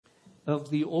of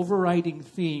the overriding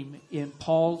theme in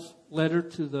Paul's letter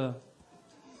to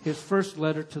his first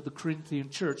letter to the Corinthian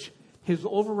church. His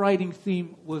overriding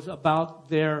theme was about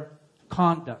their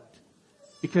conduct,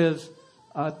 because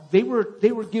they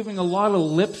were giving a lot of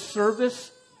lip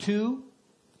service to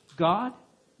God,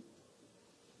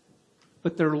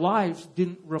 but their lives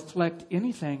didn't reflect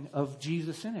anything of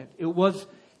Jesus in it.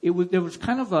 There was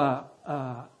kind of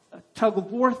a tug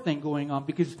of war thing going on,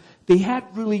 because they had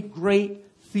really great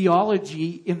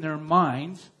theology in their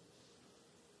minds,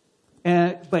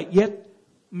 but yet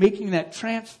making that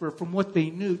transfer from what they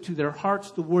knew to their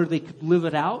hearts to where they could live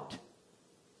it out,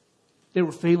 they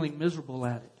were failing miserable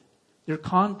at it. Their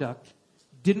conduct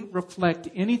didn't reflect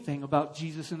anything about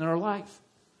Jesus in their life.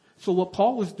 So what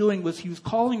Paul was doing was he was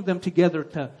calling them together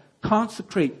to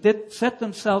consecrate, set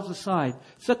themselves aside,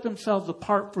 set themselves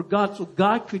apart for God, so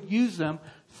God could use them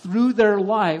through their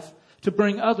life to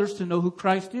bring others to know who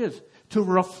Christ is, to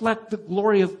reflect the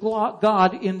glory of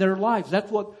God in their lives.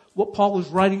 That's what Paul was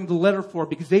writing the letter for,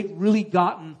 because they'd really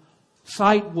gotten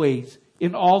sideways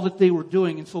in all that they were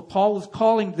doing. And so Paul was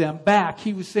calling them back.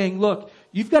 He was saying, look,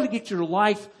 you've got to get your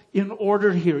life in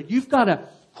order here. You've got to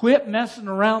quit messing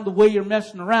around the way you're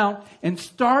messing around and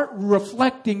start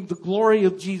reflecting the glory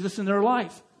of Jesus in their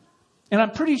life. And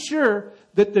I'm pretty sure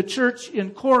that the church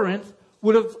in Corinth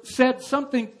would have said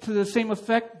something to the same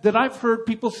effect that I've heard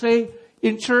people say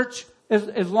in church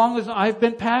as long as I've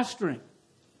been pastoring.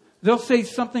 They'll say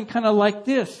something kind of like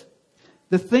this: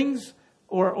 the things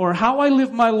or how I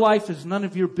live my life is none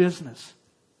of your business.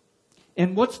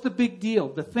 And what's the big deal?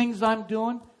 The things I'm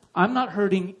doing, I'm not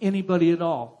hurting anybody at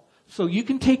all. So you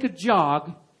can take a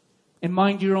jog and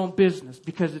mind your own business,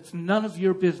 because it's none of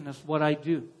your business what I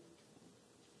do.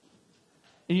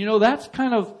 And you know, that's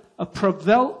kind of a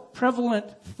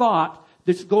prevalent thought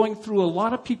that's going through a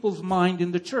lot of people's mind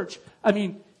in the church. I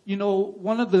mean, you know,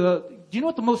 do you know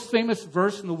what the most famous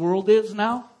verse in the world is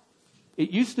now?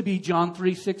 It used to be John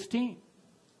 3:16.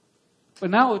 But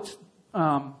now it's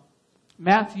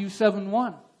Matthew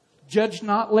 7:1. Judge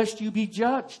not lest you be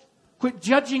judged. Quit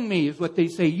judging me is what they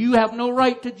say. You have no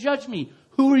right to judge me.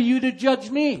 Who are you to judge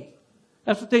me?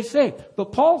 That's what they say.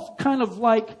 But Paul's kind of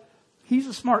like, he's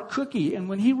a smart cookie. And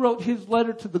when he wrote his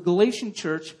letter to the Galatian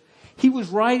church, he was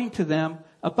writing to them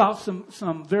about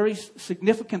some very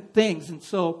significant things. And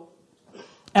so,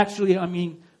 actually, I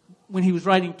mean, when he was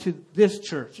writing to this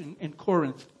church in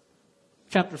Corinth,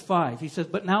 chapter 5, he says,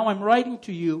 but now I'm writing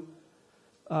to you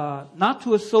not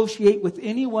to associate with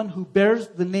anyone who bears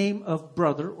the name of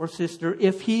brother or sister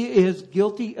if he is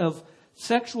guilty of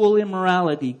sexual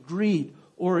immorality, greed,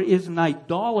 or is an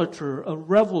idolater, a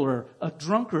reveler, a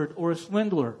drunkard, or a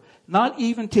swindler. Not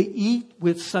even to eat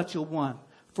with such a one.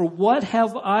 For what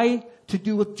have I to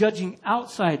do with judging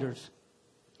outsiders?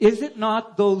 Is it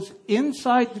not those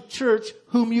inside the church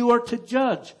whom you are to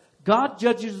judge? God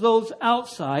judges those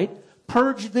outside.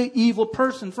 Purge the evil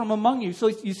person from among you. So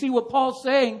you see what Paul's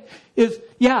saying is,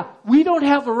 yeah, we don't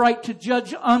have a right to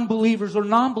judge unbelievers or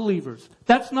non-believers.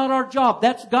 That's not our job.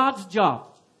 That's God's job.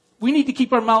 We need to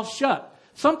keep our mouths shut.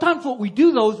 Sometimes what we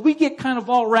do, though, is we get kind of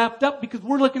all wrapped up because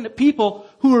we're looking at people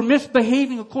who are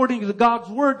misbehaving according to God's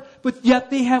word, but yet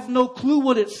they have no clue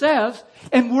what it says,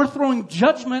 and we're throwing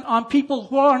judgment on people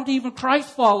who aren't even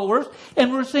Christ followers,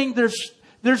 and we're saying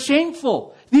they're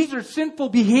shameful. These are sinful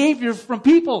behaviors from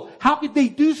people. How could they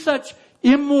do such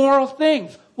immoral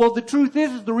things? Well, the truth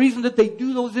is the reason that they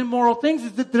do those immoral things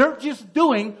is that they're just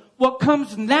doing what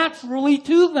comes naturally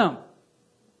to them.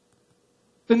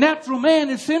 The natural man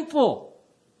is sinful.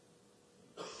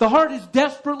 The heart is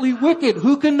desperately wicked.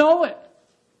 Who can know it?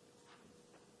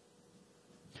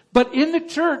 But in the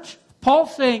church,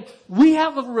 Paul's saying we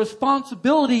have a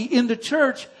responsibility in the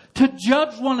church to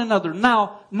judge one another.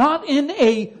 Now, not in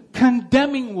a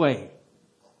condemning way.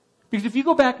 Because if you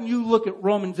go back and you look at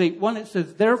Romans 8:1, it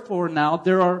says, therefore now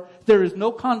there is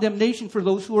no condemnation for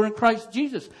those who are in Christ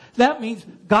Jesus. That means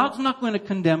God's not going to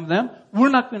condemn them. We're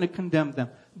not going to condemn them.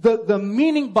 The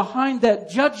meaning behind that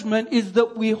judgment is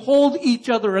that we hold each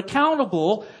other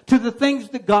accountable to the things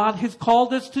that God has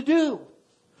called us to do.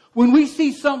 When we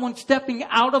see someone stepping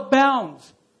out of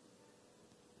bounds,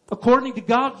 according to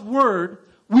God's word,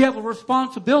 we have a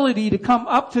responsibility to come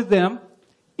up to them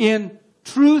in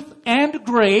truth and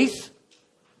grace.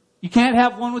 You can't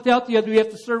have one without the other. You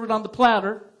have to serve it on the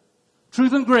platter.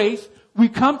 Truth and grace. We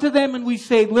come to them and we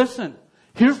say, listen,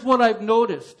 here's what I've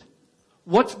noticed.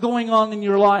 What's going on in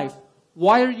your life?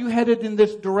 Why are you headed in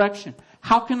this direction?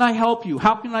 How can I help you?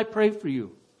 How can I pray for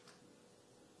you?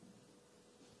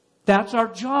 That's our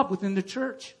job within the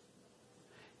church.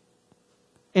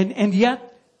 And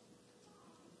yet,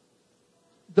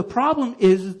 the problem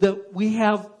is that we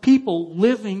have people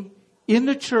living in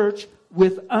the church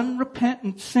with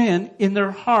unrepentant sin in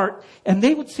their heart. And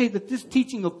they would say that this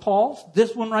teaching of Paul's,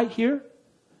 this one right here,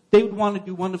 they would want to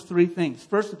do one of three things.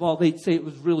 First of all, they'd say it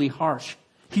was really harsh.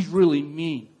 He's really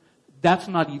mean. That's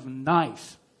not even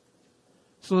nice.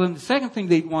 So then the second thing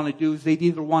they'd want to do is they'd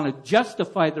either want to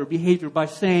justify their behavior by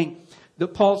saying that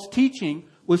Paul's teaching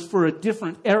was for a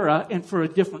different era and for a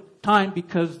different time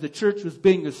because the church was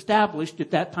being established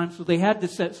at that time. So they had to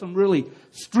set some really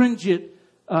stringent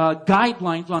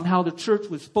guidelines on how the church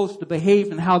was supposed to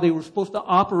behave and how they were supposed to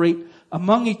operate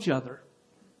among each other.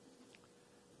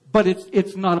 But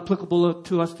it's not applicable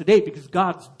to us today because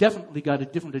God's definitely got a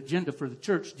different agenda for the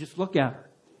church. Just look at her.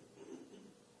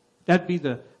 That'd be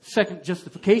the second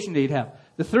justification they'd have.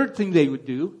 The third thing they would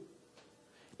do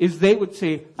is they would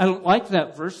say, I don't like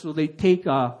that verse, so they'd take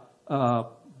a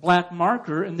black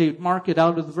marker and they'd mark it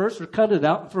out of the verse or cut it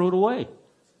out and throw it away.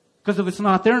 Because if it's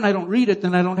not there and I don't read it,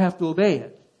 then I don't have to obey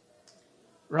it.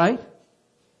 Right?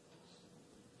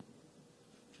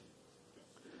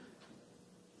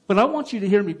 But I want you to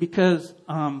hear me because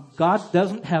God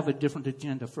doesn't have a different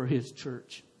agenda for His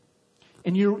church.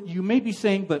 And you may be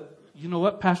saying, but you know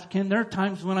what, Pastor Ken, there are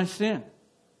times when I sin.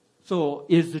 So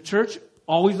is the church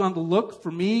always on the look for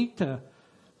me to,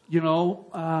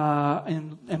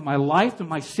 in my life,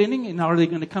 am I sinning? And are they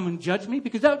going to come and judge me?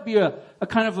 Because that would be a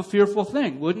kind of a fearful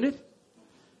thing, wouldn't it?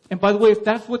 And by the way, if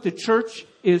that's what the church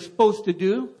is supposed to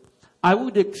do, I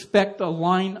would expect a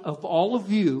line of all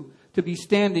of you to be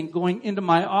standing, going into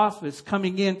my office,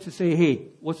 coming in to say, hey,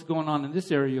 what's going on in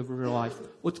this area of your life?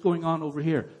 What's going on over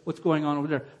here? What's going on over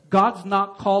there? God's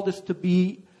not called us to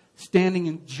be standing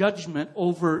in judgment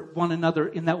over one another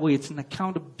in that way. It's an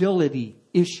accountability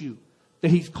issue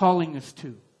that He's calling us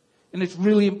to. And it's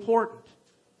really important.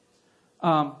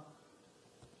 And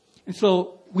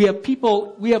so we have two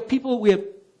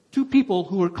people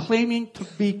who are claiming to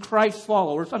be Christ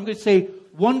followers. I'm going to say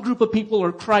one group of people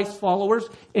are Christ followers,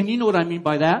 and you know what I mean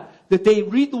by that. That they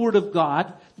read the Word of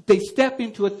God, that they step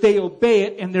into it, they obey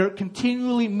it, and they're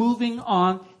continually moving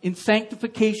on in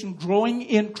sanctification, growing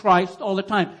in Christ all the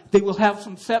time. They will have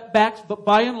some setbacks, but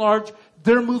by and large,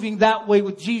 they're moving that way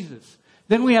with Jesus.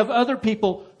 Then we have other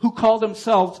people who call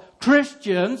themselves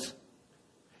Christians,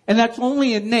 and that's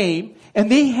only a name, and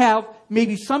they have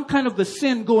maybe some kind of a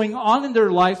sin going on in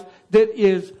their life that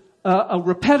is a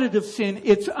repetitive sin.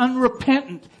 It's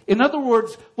unrepentant. In other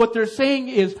words, what they're saying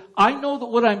is, I know that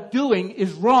what I'm doing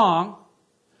is wrong,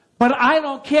 but I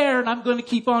don't care and I'm going to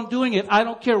keep on doing it. I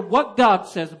don't care what God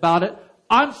says about it.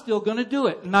 I'm still going to do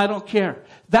it and I don't care.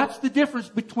 That's the difference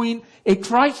between a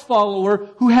Christ follower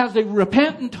who has a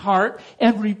repentant heart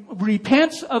and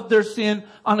repents of their sin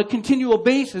on a continual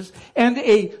basis and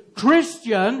a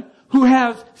Christian who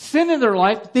have sin in their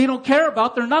life that they don't care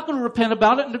about. They're not going to repent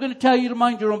about it, and they're going to tell you to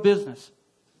mind your own business.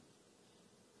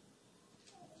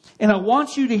 And I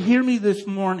want you to hear me this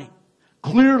morning.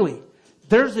 Clearly,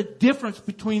 there's a difference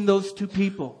between those two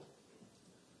people.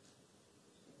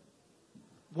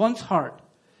 One's heart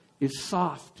is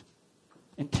soft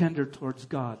and tender towards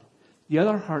God. The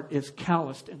other heart is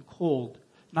calloused and cold,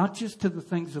 not just to the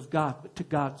things of God, but to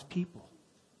God's people.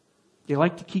 They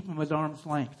like to keep them at arm's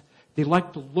length. They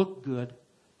like to look good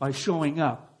by showing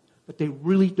up, but they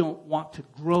really don't want to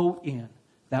grow in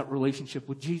that relationship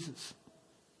with Jesus.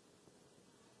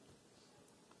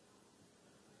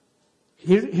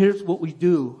 Here's what we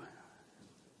do.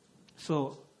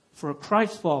 So, for a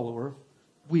Christ follower,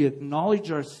 we acknowledge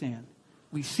our sin.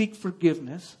 We seek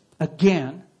forgiveness.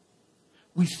 Again,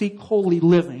 we seek holy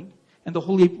living, and the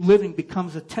holy living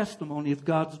becomes a testimony of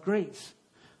God's grace.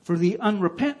 For the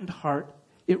unrepentant heart,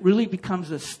 it really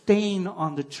becomes a stain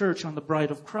on the church, on the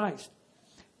bride of Christ.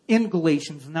 In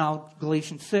Galatians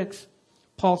 6,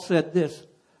 Paul said this,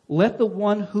 let the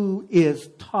one who is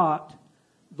taught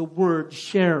the word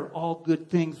share all good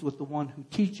things with the one who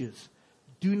teaches.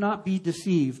 Do not be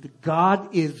deceived.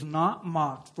 God is not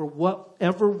mocked, for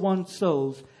whatever one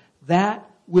sows, that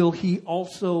will he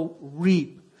also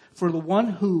reap. For the one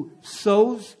who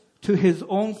sows to his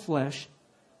own flesh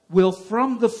will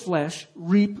from the flesh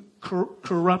reap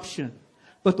corruption.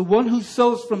 But the one who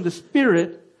sows from the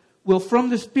Spirit will from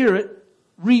the Spirit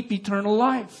reap eternal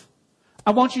life.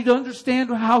 I want you to understand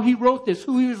how he wrote this,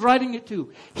 who he was writing it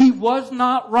to. He was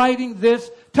not writing this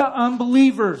to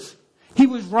unbelievers. He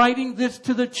was writing this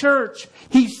to the church.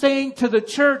 He's saying to the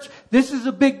church, this is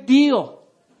a big deal.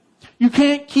 You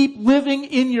can't keep living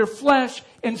in your flesh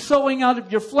and sowing out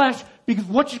of your flesh, because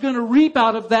what you're going to reap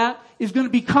out of that is going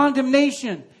to be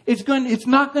condemnation. It's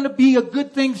not going to be a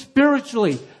good thing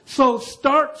spiritually. So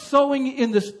start sowing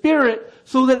in the Spirit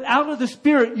so that out of the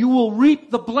Spirit you will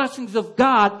reap the blessings of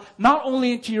God, not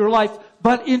only into your life,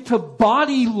 but into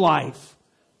body life,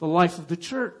 the life of the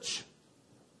church.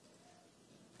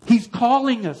 He's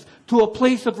calling us to a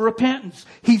place of repentance.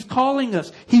 He's calling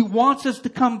us. He wants us to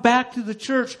come back to the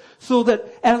church so that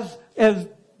as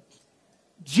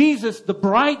Jesus, the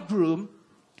bridegroom,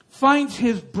 finds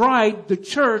his bride, the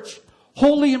church,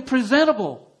 holy and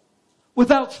presentable,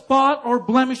 without spot or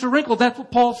blemish or wrinkle. That's what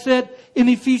Paul said in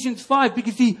Ephesians 5,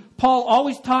 because Paul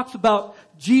always talks about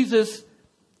Jesus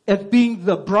as being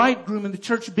the bridegroom and the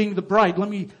church being the bride. Let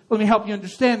me help you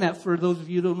understand that for those of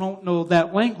you who don't know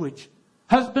that language.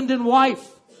 Husband and wife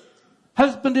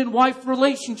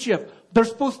relationship. They're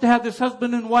supposed to have this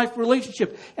husband and wife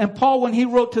relationship. And Paul, when he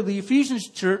wrote to the Ephesians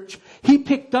church, he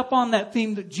picked up on that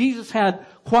theme that Jesus had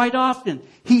quite often.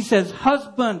 He says,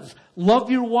 husbands, love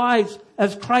your wives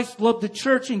as Christ loved the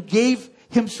church and gave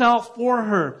himself for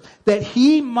her, that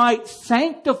he might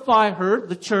sanctify her,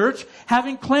 the church,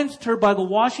 having cleansed her by the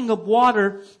washing of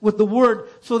water with the word,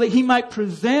 so that he might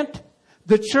present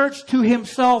the church to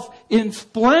himself in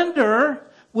splendor,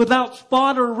 without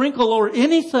spot or wrinkle or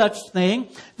any such thing,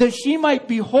 that she might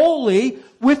be holy,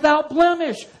 without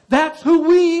blemish. That's who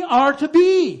we are to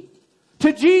be.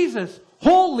 To Jesus.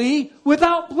 Holy,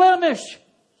 without blemish.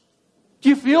 Do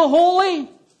you feel holy?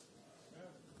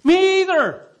 Me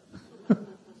either.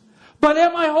 But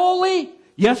am I holy?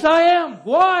 Yes, I am.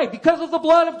 Why? Because of the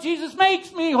blood of Jesus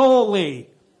makes me holy.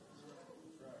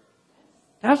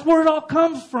 That's where it all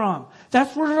comes from.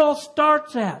 That's where it all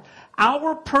starts at.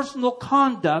 Our personal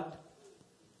conduct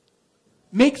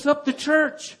makes up the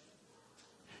church.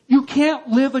 You can't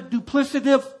live a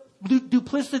duplicitous,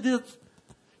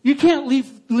 you can't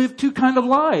live two kind of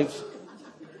lives.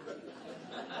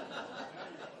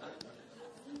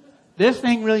 This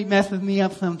thing really messes me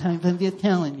up sometimes, I'm just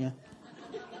telling you.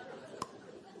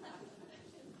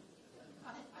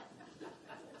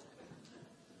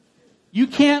 You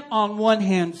can't on one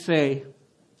hand say,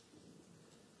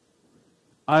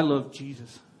 I love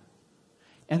Jesus,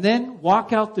 and then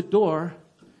walk out the door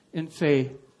and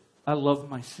say, I love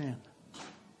my sin.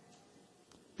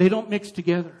 They don't mix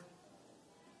together.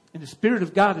 And the Spirit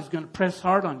of God is going to press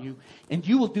hard on you, and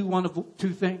you will do one of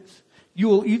two things. You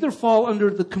will either fall under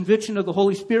the conviction of the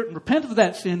Holy Spirit and repent of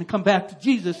that sin and come back to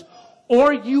Jesus,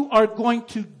 or you are going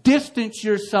to distance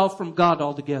yourself from God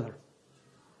altogether.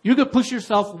 You're going to push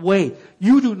yourself away.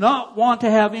 You do not want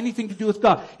to have anything to do with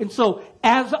God. And so,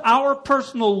 as our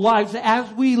personal lives, as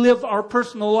we live our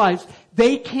personal lives,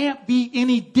 they can't be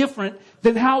any different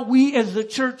than how we as the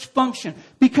church function.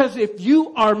 Because if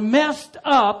you are messed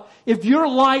up, if your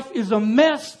life is a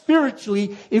mess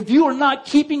spiritually, if you are not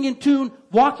keeping in tune,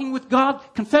 walking with God,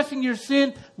 confessing your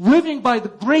sin, living by the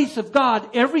grace of God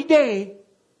every day,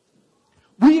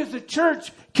 we as a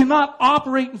church cannot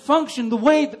operate and function the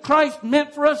way that Christ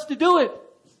meant for us to do it.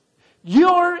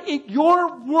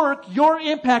 Your work, your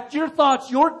impact, your thoughts,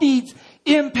 your deeds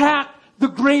impact the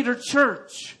greater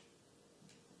church.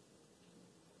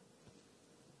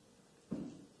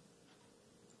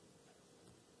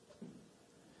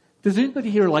 Does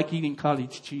anybody here like eating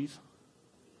cottage cheese?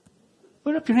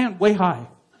 Put up your hand way high.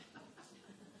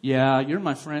 Yeah, you're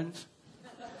my friends.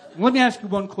 Let me ask you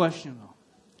one question though.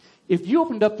 If you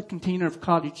opened up the container of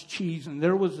cottage cheese and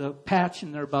there was a patch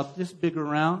in there about this big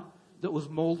around that was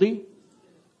moldy,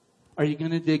 are you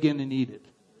going to dig in and eat it?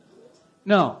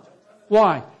 No.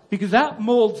 Why? Because that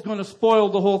mold's going to spoil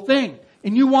the whole thing.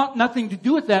 And you want nothing to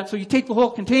do with that, so you take the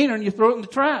whole container and you throw it in the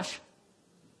trash.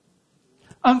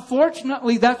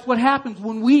 Unfortunately, that's what happens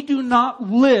when we do not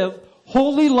live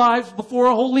holy lives before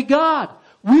a holy God.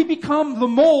 We become the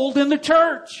mold in the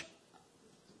church.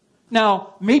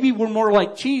 Now, maybe we're more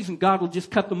like cheese and God will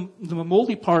just cut the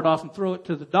moldy part off and throw it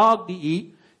to the dog to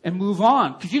eat and move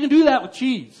on. Because you can do that with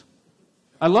cheese.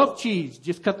 I love cheese.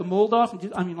 Just cut the mold off.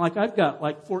 And I've got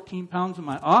like 14 pounds in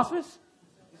my office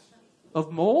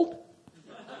of mold.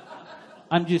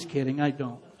 I'm just kidding. I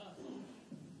don't.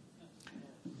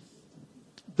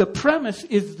 The premise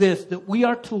is this, that we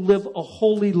are to live a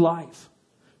holy life,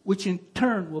 which in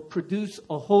turn will produce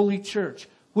a holy church,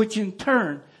 which in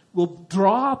turn will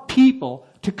draw people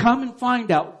to come and find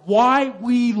out why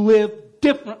we live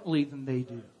differently than they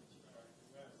do.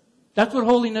 That's what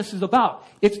holiness is about.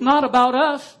 It's not about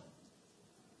us.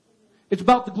 It's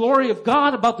about the glory of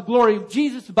God, about the glory of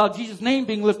Jesus, about Jesus' name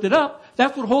being lifted up.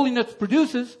 That's what holiness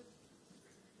produces.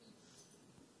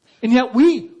 And yet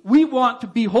we want to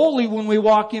be holy when we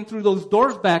walk in through those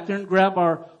doors back there and grab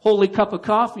our holy cup of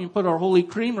coffee and put our holy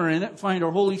creamer in it and find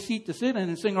our holy seat to sit in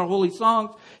and sing our holy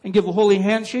songs and give a holy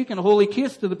handshake and a holy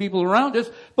kiss to the people around us.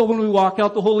 But when we walk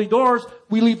out the holy doors,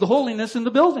 we leave the holiness in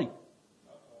the building.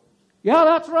 Yeah,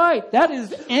 that's right. That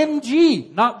is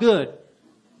NG, not good.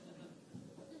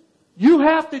 You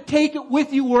have to take it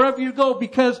with you wherever you go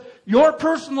because your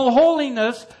personal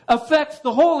holiness affects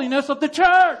the holiness of the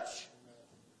church.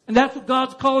 And that's what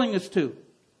God's calling us to.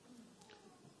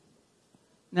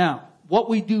 Now, what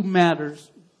we do matters,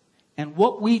 and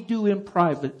what we do in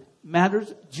private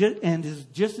matters and is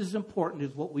just as important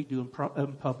as what we do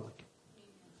in public.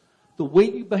 The way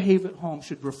you behave at home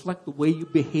should reflect the way you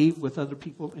behave with other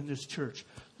people in this church.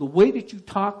 The way that you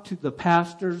talk to the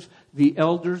pastors, the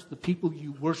elders, the people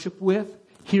you worship with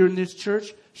here in this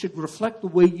church should reflect the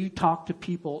way you talk to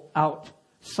people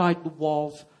outside the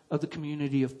walls of the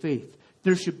community of faith.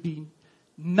 There should be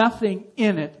nothing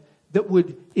in it that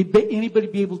would anybody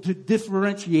be able to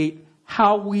differentiate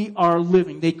how we are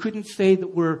living. They couldn't say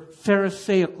that we're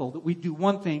pharisaical, that we do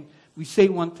one thing, we say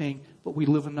one thing, but we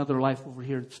live another life over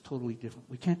here that's totally different.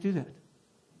 We can't do that.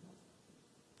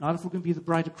 Not if we're going to be the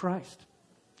bride of Christ.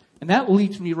 And that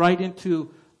leads me right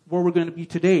into where we're going to be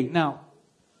today. Now,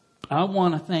 I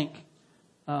want to thank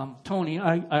Tony.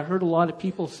 I heard a lot of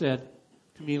people said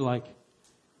to me like,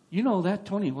 you know that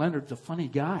Tony Leonard's a funny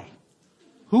guy.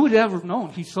 Who would ever have known?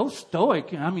 He's so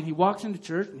stoic. I mean, he walks into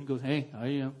church and he goes, hey, I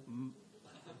am.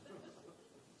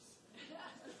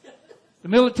 The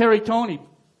military Tony.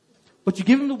 But you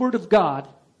give him the Word of God,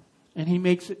 and he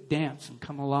makes it dance and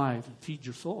come alive and feed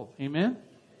your soul. Amen?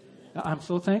 I'm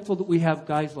so thankful that we have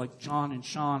guys like John and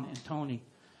Sean and Tony,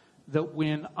 that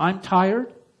when I'm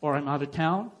tired or I'm out of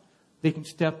town, they can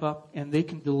step up and they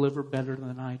can deliver better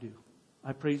than I do.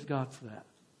 I praise God for that.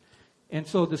 And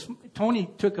so Tony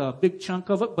took a big chunk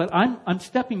of it, but I'm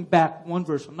stepping back one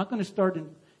verse. I'm not going to start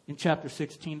in chapter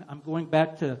 16. I'm going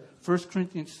back to 1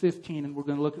 Corinthians 15, and we're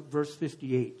going to look at verse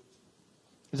 58.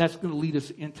 And that's going to lead us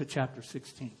into chapter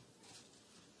 16.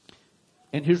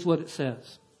 And here's what it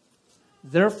says.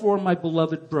 Therefore, my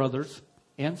beloved brothers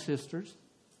and sisters,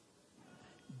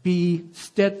 be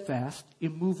steadfast,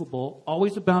 immovable,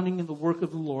 always abounding in the work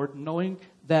of the Lord, knowing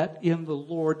that in the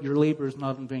Lord your labor is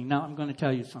not in vain. Now, I'm going to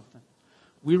tell you something.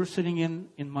 We were sitting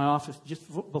in my office just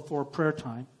before prayer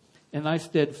time, and I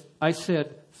said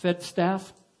fed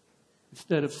staff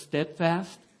instead of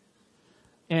steadfast.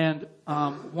 And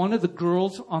one of the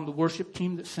girls on the worship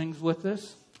team that sings with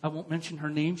us, I won't mention her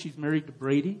name, she's married to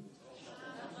Brady.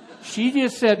 She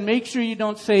just said, make sure you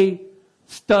don't say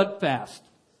studfast.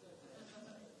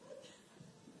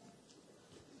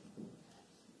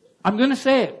 I'm going to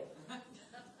say it.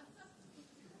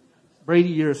 Brady,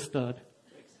 you're a stud.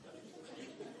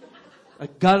 I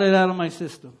got it out of my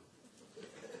system.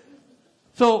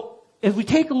 So, as we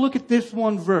take a look at this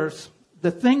one verse, the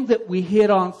thing that we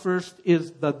hit on first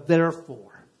is the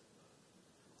therefore.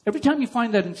 Every time you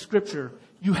find that in Scripture,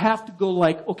 you have to go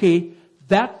like, okay,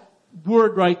 that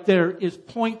word right there is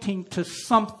pointing to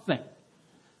something.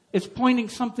 It's pointing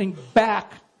something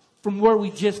back from where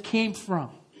we just came from.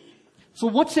 So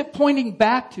what's it pointing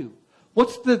back to?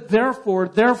 What's the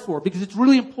therefore? Because it's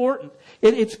really important.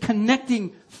 It's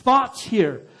connecting thoughts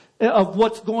here of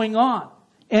what's going on.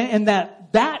 And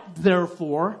that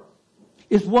therefore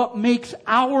is what makes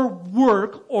our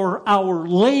work or our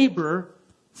labor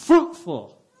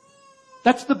fruitful.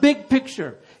 That's the big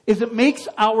picture, is it makes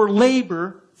our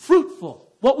labor fruitful.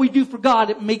 What we do for God,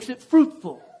 it makes it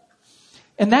fruitful.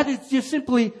 And that is just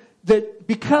simply that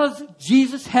because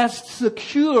Jesus has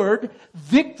secured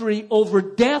victory over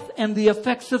death and the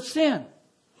effects of sin.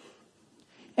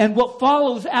 And what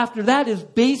follows after that is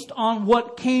based on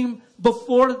what came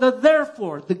before the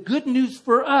therefore. The good news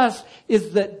for us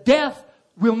is that death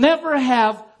will never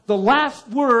have the last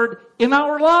word in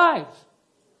our lives.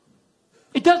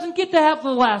 It doesn't get to have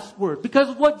the last word because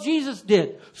of what Jesus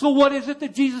did. So what is it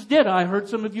that Jesus did? I heard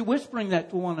some of you whispering that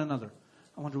to one another.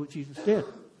 I wonder what Jesus did.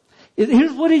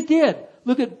 Here's what he did.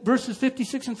 Look at verses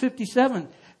 56 and 57.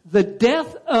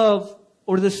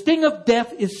 The sting of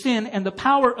death is sin, and the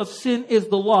power of sin is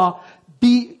the law.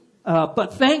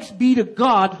 But thanks be to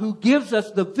God who gives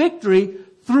us the victory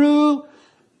through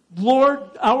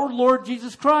our Lord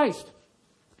Jesus Christ.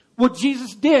 What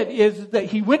Jesus did is that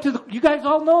he went to you guys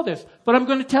all know this, but I'm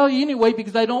going to tell you anyway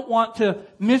because I don't want to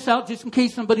miss out just in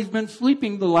case somebody's been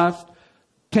sleeping the last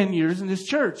 10 years in this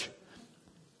church.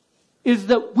 Is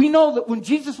that we know that when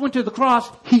Jesus went to the cross,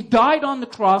 he died on the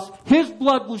cross. His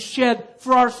blood was shed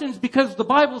for our sins because the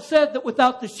Bible said that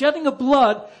without the shedding of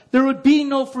blood, there would be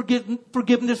no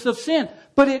forgiveness of sin.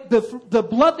 But the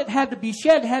blood that had to be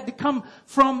shed had to come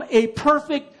from a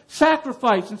perfect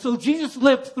sacrifice. And so Jesus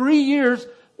lived 3 years,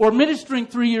 or ministering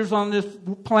 3 years on this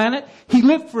planet. He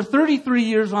lived for 33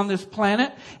 years on this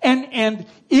planet. And in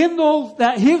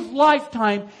his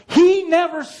lifetime, he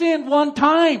never sinned one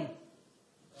time.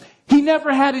 He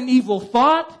never had an evil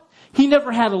thought. He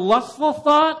never had a lustful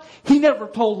thought. He never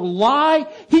told a lie.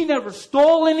 He never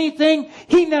stole anything.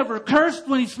 He never cursed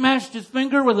when he smashed his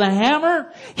finger with a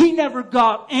hammer. He never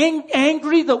got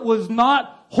angry that was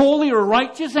not holy or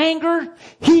righteous anger.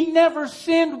 He never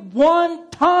sinned one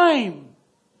time.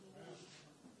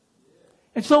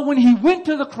 And so when he went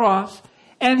to the cross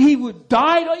and he would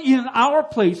die in our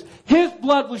place, his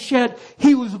blood was shed,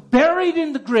 he was buried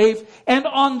in the grave, and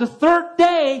on the third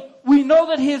day, we know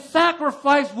that his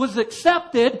sacrifice was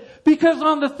accepted because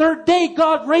on the third day,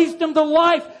 God raised him to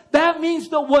life. That means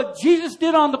that what Jesus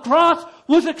did on the cross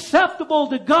was acceptable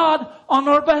to God on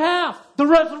our behalf. The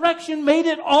resurrection made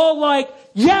it all like,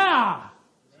 yeah!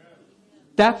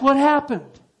 That's what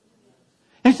happened.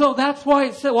 And so that's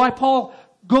why Paul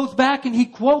goes back and he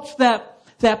quotes that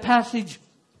passage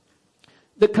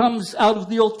that comes out of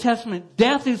the Old Testament.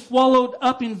 Death is swallowed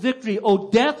up in victory.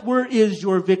 Oh, death, where is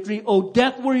your victory? Oh,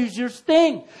 death, where is your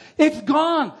sting? It's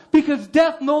gone because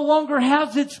death no longer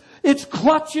has its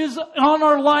clutches on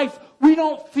our life. We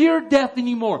don't fear death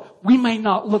anymore. We may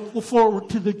not look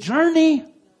forward to the journey,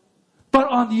 but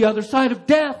on the other side of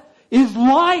death is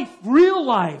life, real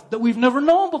life that we've never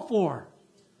known before.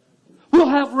 We'll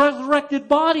have resurrected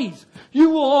bodies.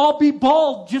 You will all be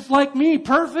bald just like me,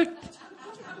 perfect.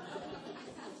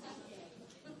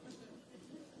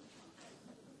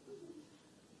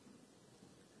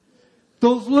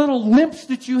 Those little limps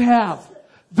that you have,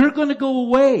 they're going to go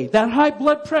away. That high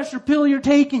blood pressure pill you're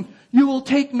taking, you will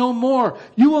take no more.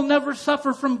 You will never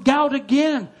suffer from gout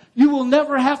again. You will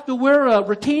never have to wear a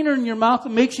retainer in your mouth that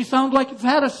makes you sound like you've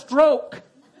had a stroke.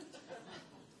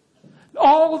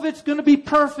 All of it's going to be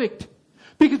perfect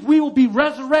because we will be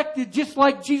resurrected just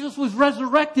like Jesus was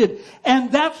resurrected.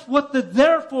 And that's what the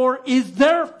therefore is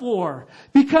there for.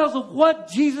 Because of what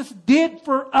Jesus did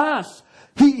for us.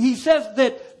 He says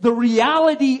that the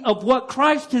reality of what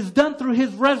Christ has done through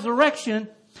his resurrection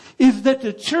is that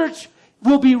the church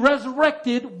will be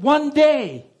resurrected one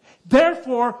day.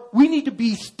 Therefore, we need to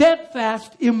be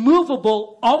steadfast,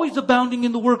 immovable, always abounding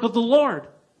in the work of the Lord.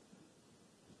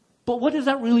 But what does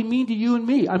that really mean to you and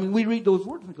me? I mean, we read those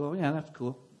words and go, yeah, that's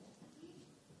cool.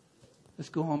 Let's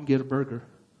go home and get a burger.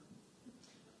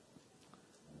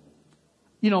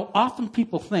 You know, often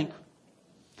people think,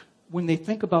 when they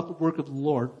think about the work of the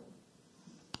Lord,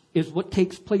 is what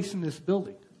takes place in this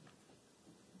building.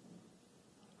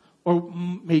 Or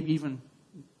maybe even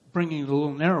bringing it a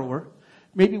little narrower,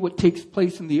 maybe what takes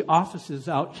place in the offices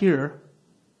out here,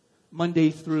 Monday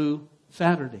through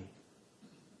Saturday.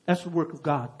 That's the work of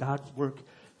God. God's work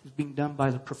is being done by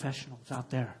the professionals out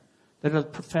there. They're the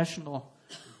professional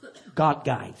God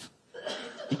guys.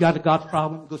 You got a God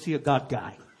problem, go see a God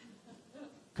guy.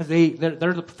 Because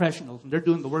they're the professionals and they're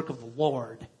doing the work of the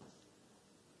Lord.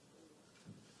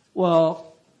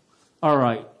 Well, all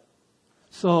right.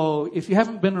 So if you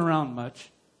haven't been around much,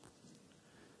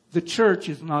 the church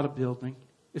is not a building.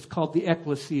 It's called the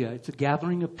ecclesia. It's a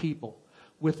gathering of people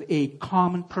with a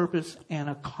common purpose and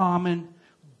a common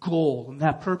goal. And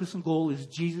that purpose and goal is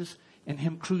Jesus and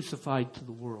him crucified to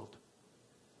the world.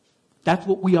 That's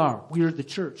what we are. We are the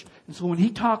church. And so when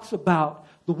he talks about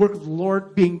the work of the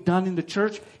Lord being done in the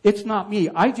church, it's not me.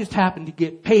 I just happen to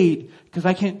get paid because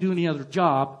I can't do any other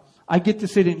job. I get to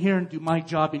sit in here and do my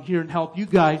job in here and help you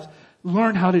guys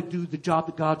learn how to do the job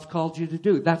that God's called you to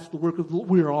do. That's the work of the Lord.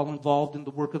 We're all involved in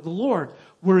the work of the Lord.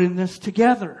 We're in this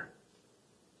together.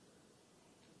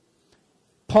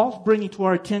 Paul's bringing to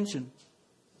our attention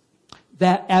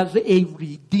that as a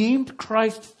redeemed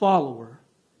Christ follower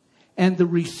and the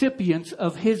recipients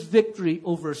of his victory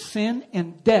over sin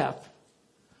and death,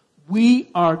 we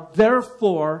are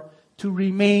therefore to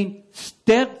remain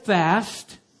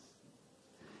steadfast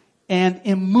and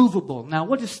immovable. Now,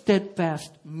 what does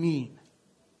steadfast mean?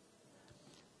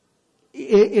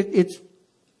 It's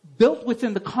built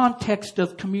within the context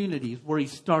of communities where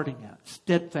he's starting at.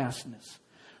 Steadfastness.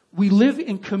 We live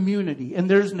in community, and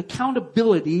there's an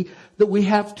accountability that we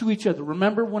have to each other.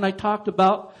 Remember when I talked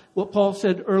about what Paul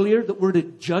said earlier, that we're to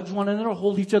judge one another,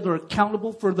 hold each other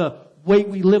accountable for the way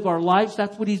we live our lives?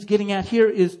 That's what he's getting at here,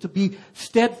 is to be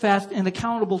steadfast and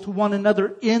accountable to one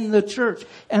another in the church.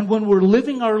 And when we're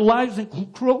living our lives in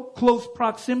close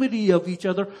proximity of each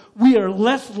other, we are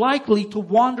less likely to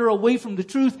wander away from the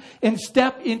truth and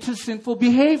step into sinful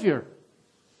behavior.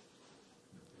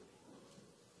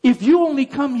 If you only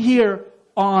come here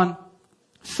on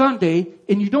Sunday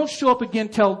and you don't show up again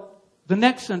till the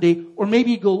next Sunday, or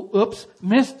maybe you go, oops,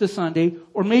 missed the Sunday,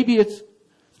 or maybe it's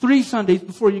 3 Sundays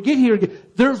before you get here again,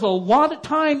 there's a lot of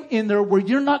time in there where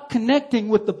you're not connecting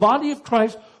with the body of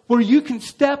Christ, where you can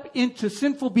step into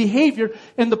sinful behavior.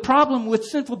 And the problem with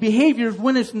sinful behavior is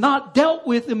when it's not dealt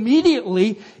with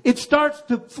immediately, it starts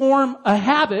to form a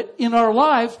habit in our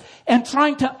lives, and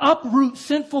trying to uproot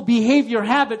sinful behavior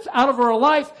habits out of our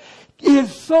life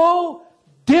is so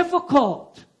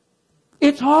difficult.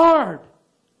 It's hard.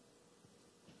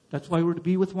 That's why we're to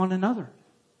be with one another.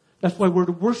 That's why we're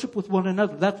to worship with one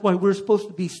another. That's why we're supposed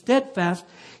to be steadfast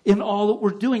in all that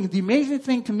we're doing. The amazing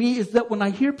thing to me is that when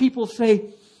I hear people say,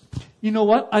 you know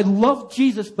what, I love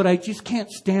Jesus, but I just can't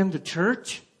stand the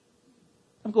church.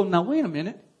 I'm going, now wait a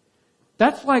minute.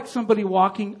 That's like somebody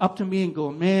walking up to me and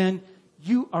going, man,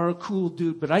 you are a cool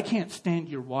dude, but I can't stand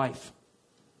your wife.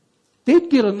 They'd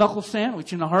get a knuckle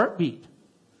sandwich in a heartbeat.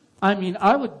 I mean,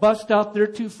 I would bust out their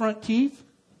 2 front teeth.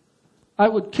 I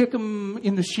would kick them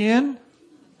in the shin.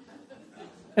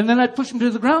 And then I'd push them to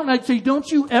the ground and I'd say, don't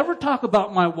you ever talk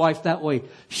about my wife that way.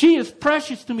 She is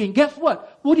precious to me. And guess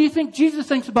what? What do you think Jesus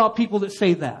thinks about people that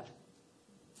say that?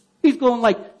 He's going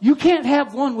like, you can't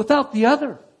have one without the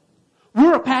other.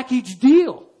 We're a package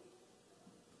deal.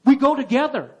 We go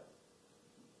together.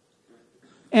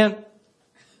 And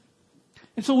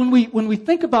so when we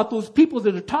think about those people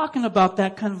that are talking about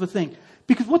that kind of a thing,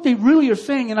 because what they really are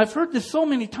saying, and I've heard this so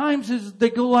many times, is they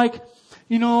go like,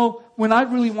 you know, when I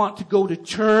really want to go to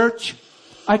church,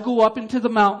 I go up into the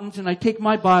mountains and I take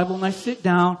my Bible and I sit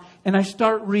down and I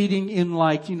start reading in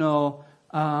like, you know,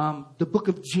 the book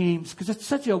of James, because it's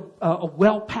such a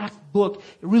well-packed book.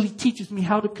 It really teaches me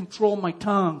how to control my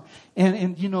tongue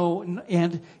and you know,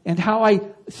 and how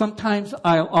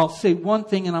I'll say one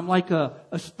thing and I'm like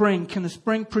a spring. Can a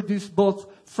spring produce both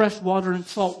fresh water and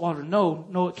salt water?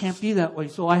 No, it can't be that way.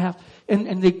 So I have,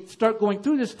 and they start going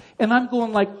through this and I'm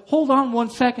going like, hold on one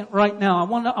second right now.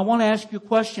 I want to ask you a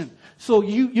question. So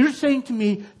you're saying to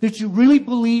me that you really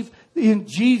believe in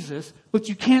Jesus, but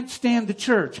you can't stand the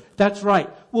church. That's right.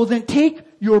 Well, then take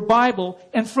your Bible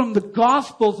and from the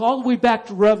Gospels all the way back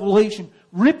to Revelation,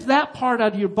 rip that part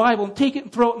out of your Bible and take it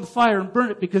and throw it in the fire and burn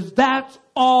it, because that's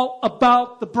all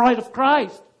about the bride of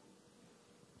Christ.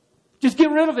 Just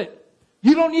get rid of it.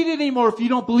 You don't need it anymore if you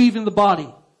don't believe in the body.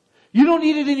 You don't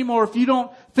need it anymore if you don't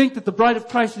think that the bride of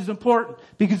Christ is important,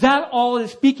 because that all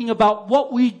is speaking about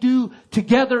what we do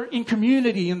together in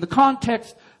community in the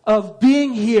context of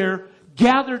being here,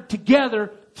 gathered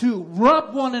together to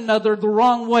rub one another the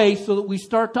wrong way so that we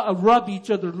start to rub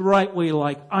each other the right way,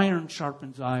 like iron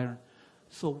sharpens iron.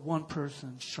 So one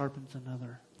person sharpens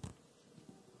another.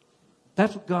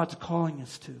 That's what God's calling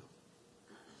us to.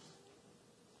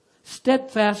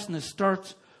 Steadfastness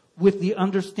starts with the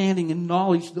understanding and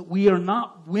knowledge that we are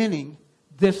not winning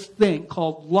this thing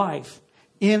called life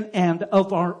in and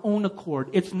of our own accord.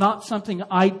 It's not something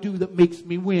I do that makes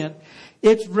me win.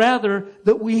 It's rather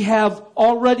that we have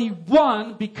already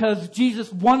won because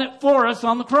Jesus won it for us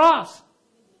on the cross.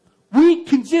 We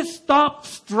can just stop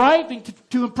striving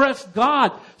to impress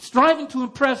God, striving to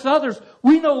impress others.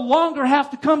 We no longer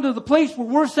have to come to the place where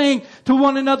we're saying to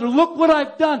one another, look what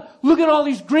I've done. Look at all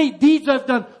these great deeds I've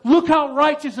done. Look how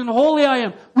righteous and holy I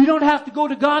am. We don't have to go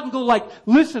to God and go like,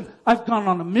 listen, I've gone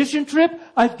on a mission trip.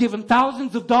 I've given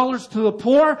thousands of dollars to the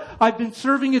poor. I've been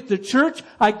serving at the church.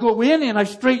 I go in and I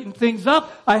straighten things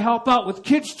up. I help out with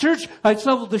kids' church. I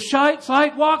shovel the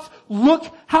sidewalks. Look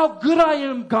how good I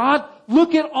am, God.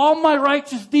 Look at all my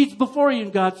righteous deeds before you.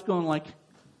 And God's going like,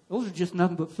 those are just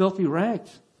nothing but filthy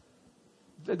rags.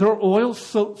 They're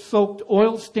oil-soaked,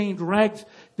 oil-stained rags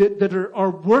that are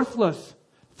worthless.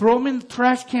 Throw them in the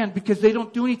trash can because they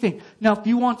don't do anything. Now, if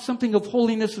you want something of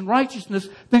holiness and righteousness,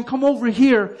 then come over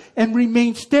here and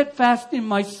remain steadfast in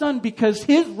my Son, because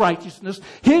His righteousness,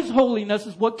 His holiness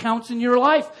is what counts in your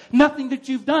life. Nothing that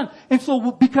you've done. And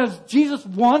so because Jesus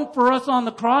won for us on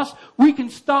the cross, we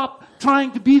can stop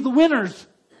trying to be the winners.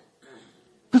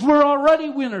 Because we're already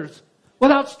winners.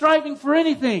 Without striving for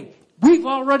anything. We've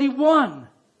already won.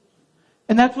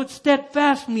 And that's what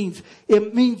steadfast means.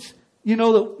 It means, you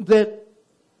know, that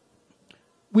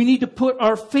we need to put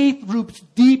our faith roots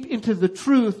deep into the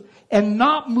truth and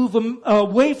not move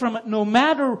away from it, no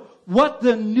matter what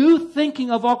the new thinking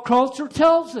of our culture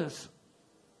tells us.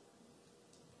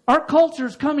 Our culture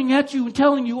is coming at you and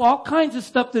telling you all kinds of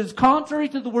stuff that is contrary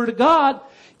to the Word of God.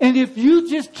 And if you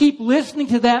just keep listening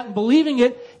to that and believing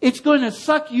it, it's going to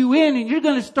suck you in and you're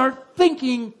going to start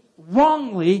thinking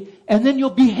wrongly, and then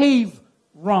you'll behave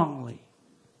wrongly.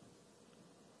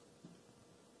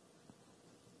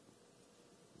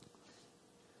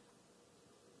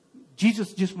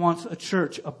 Jesus just wants a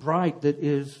church, a bride that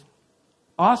is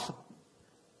awesome.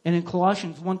 And in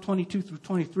Colossians 1:22 through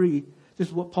 23, this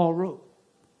is what Paul wrote.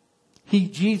 He,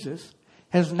 Jesus,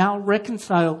 has now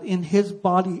reconciled in His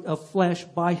body of flesh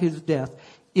by His death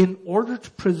in order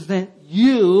to present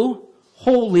you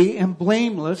holy and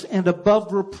blameless and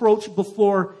above reproach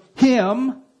before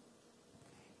Him,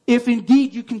 if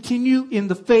indeed you continue in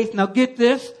the faith. Now get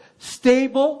this,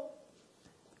 stable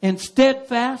and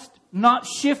steadfast, not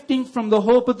shifting from the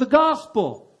hope of the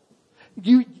gospel.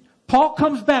 Paul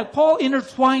comes back. Paul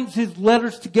intertwines his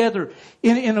letters together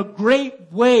in a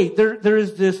great way. There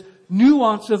is this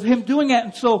nuance of him doing that.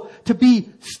 And so to be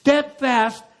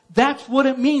steadfast, that's what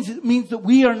it means. It means that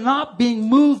we are not being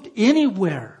moved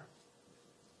anywhere.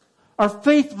 Our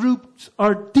faith roots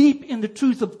are deep in the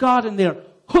truth of God, and they're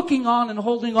hooking on and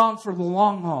holding on for the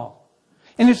long haul.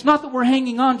 And it's not that we're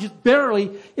hanging on just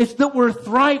barely. It's that we're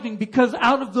thriving, because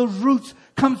out of those roots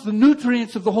comes the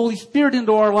nutrients of the Holy Spirit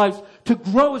into our lives to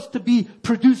grow us to be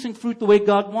producing fruit the way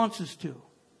God wants us to.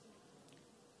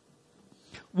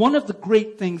 One of the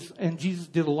great things, and Jesus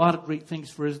did a lot of great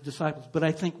things for His disciples, but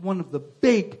I think one of the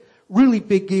really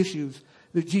big issues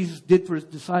that Jesus did for His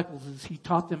disciples is He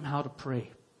taught them how to pray.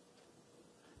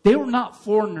 They were not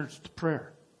foreigners to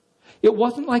prayer. It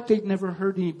wasn't like they'd never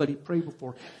heard anybody pray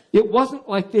before. It wasn't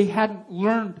like they hadn't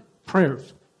learned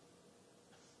prayers.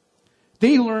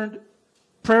 They learned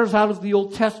prayers out of the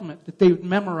Old Testament that they would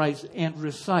memorize and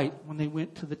recite when they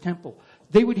went to the temple.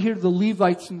 They would hear the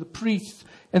Levites and the priests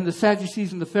and the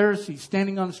Sadducees and the Pharisees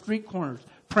standing on the street corners,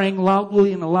 praying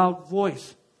loudly in a loud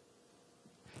voice.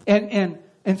 And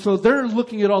so they're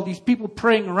looking at all these people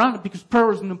praying around it, because prayer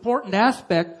was an important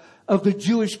aspect of the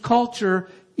Jewish culture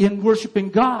in worshiping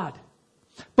God.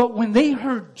 But when they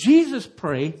heard Jesus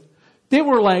pray, they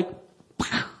were like,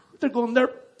 they're going there,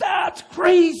 that's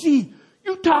crazy.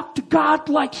 You talk to God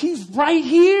like He's right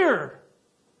here.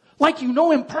 Like you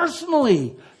know Him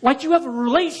personally. Like you have a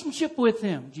relationship with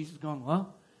Him. Jesus is going,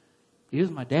 well, He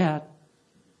is my dad.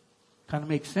 Kind of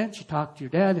makes sense. You talk to your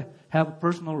dad, have a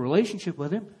personal relationship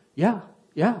with Him. Yeah.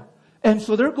 And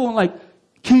so they're going like,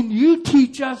 can you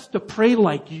teach us to pray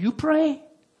like you pray?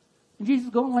 And Jesus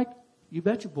is going like, you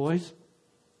betcha, boys.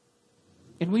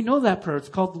 And we know that prayer. It's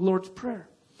called the Lord's Prayer.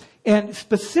 And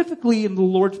specifically in the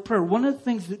Lord's Prayer, one of the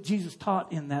things that Jesus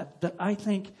taught in that I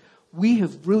think we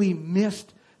have really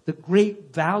missed the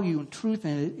great value and truth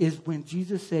in it, is when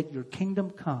Jesus said, your kingdom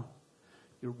come,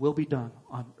 your will be done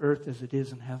on earth as it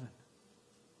is in heaven.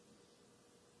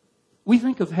 We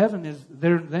think of heaven as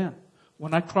there and then.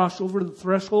 When I cross over the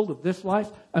threshold of this life,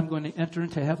 I'm going to enter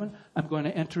into heaven. I'm going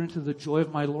to enter into the joy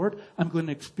of my Lord. I'm going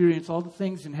to experience all the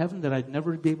things in heaven that I'd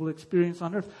never be able to experience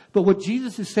on earth. But what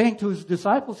Jesus is saying to His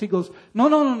disciples, He goes,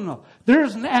 no.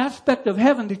 There's an aspect of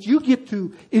heaven that you get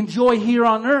to enjoy here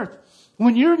on earth.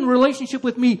 When you're in relationship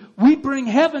with me, we bring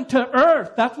heaven to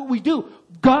earth. That's what we do.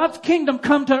 God's kingdom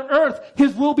come to earth.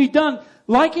 His will be done.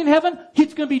 Like in heaven,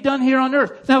 it's going to be done here on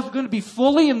earth. Now, is it going to be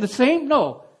fully in the same?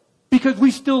 No. Because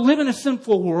we still live in a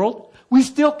sinful world. We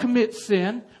still commit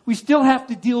sin. We still have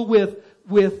to deal with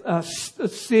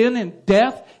sin and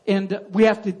death. And we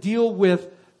have to deal with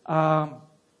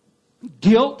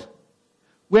guilt.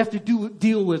 We have to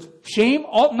deal with shame.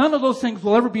 None of those things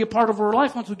will ever be a part of our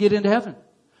life once we get into heaven.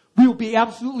 We will be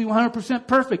absolutely 100%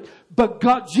 perfect.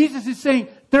 But Jesus is saying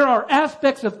there are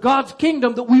aspects of God's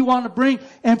kingdom that we want to bring,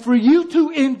 and for you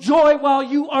to enjoy while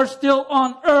you are still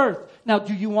on earth. Now,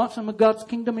 do you want some of God's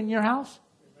kingdom in your house?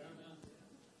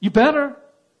 You better.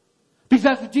 Because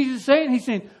that's what Jesus is saying. He's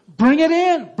saying, bring it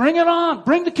in. Bring it on.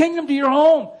 Bring the kingdom to your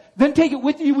home. Then take it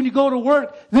with you when you go to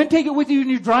work. Then take it with you when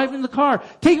you're driving the car.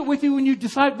 Take it with you when you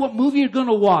decide what movie you're going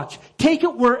to watch. Take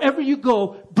it wherever you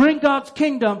go. Bring God's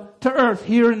kingdom to earth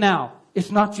here and now.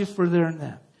 It's not just for there and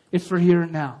then. It's for here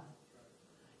and now.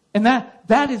 And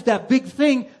that is that big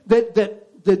thing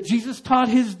that Jesus taught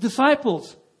His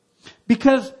disciples.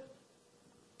 Because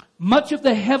much of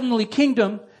the heavenly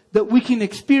kingdom that we can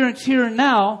experience here and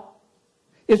now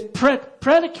is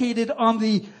predicated on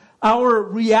our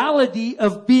reality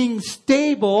of being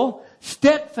stable,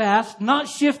 steadfast, not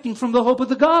shifting from the hope of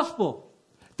the gospel.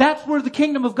 That's where the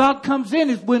kingdom of God comes in,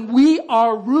 is when we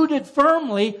are rooted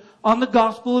firmly on the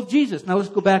gospel of Jesus. Now let's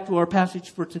go back to our passage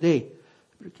for today.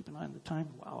 I better keep an eye on the time.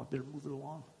 Wow, I better move it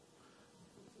along.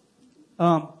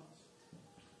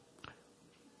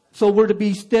 So we're to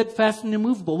be steadfast and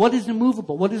immovable. What is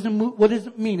immovable? What does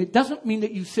it mean? It doesn't mean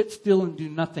that you sit still and do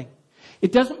nothing.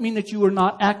 It doesn't mean that you are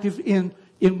not active in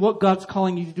what God's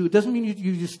calling you to do. It doesn't mean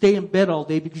you just stay in bed all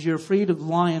day because you're afraid of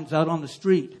lions out on the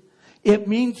street. It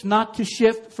means not to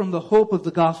shift from the hope of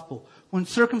the gospel. When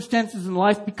circumstances in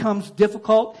life becomes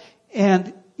difficult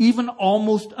and even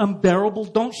almost unbearable,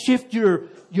 don't shift your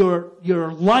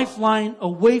lifeline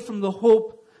away from the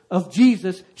hope of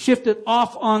Jesus, shift it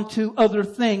off onto other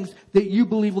things that you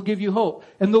believe will give you hope.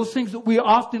 And those things that we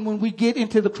often, when we get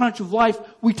into the crunch of life,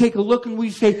 we take a look and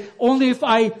we say, only if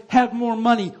I had more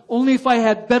money, only if I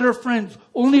had better friends,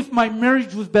 only if my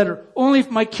marriage was better, only if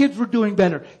my kids were doing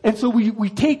better. And so we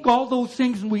take all those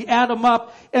things and we add them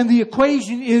up, and the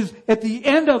equation is, at the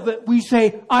end of it, we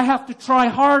say, I have to try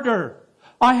harder.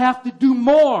 I have to do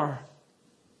more.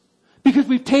 Because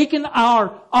we've taken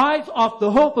our eyes off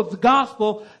the hope of the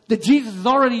gospel that Jesus has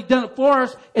already done it for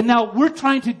us, and now we're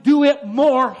trying to do it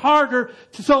more, harder,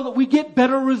 so that we get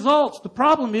better results. The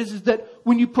problem is that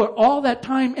when you put all that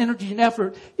time, energy, and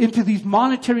effort into these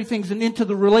monetary things and into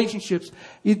the relationships,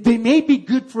 they may be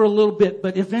good for a little bit,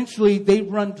 but eventually they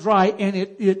run dry, and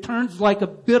it turns like a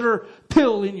bitter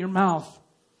pill in your mouth.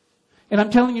 And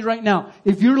I'm telling you right now,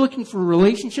 if you're looking for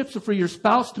relationships or for your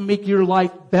spouse to make your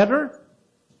life better,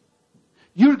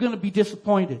 you're going to be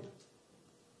disappointed.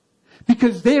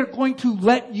 Because they're going to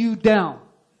let you down.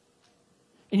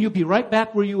 And you'll be right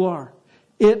back where you are.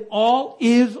 It all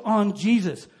is on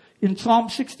Jesus. In Psalm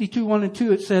 62, 1 and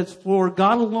 2, it says, For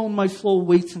God alone my soul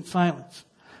waits in silence.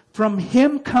 From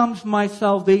Him comes my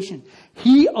salvation.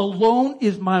 He alone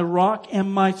is my rock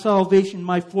and my salvation,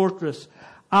 my fortress.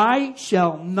 I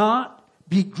shall not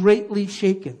be greatly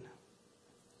shaken.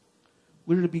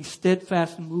 We're to be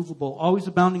steadfast and movable, always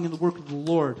abounding in the work of the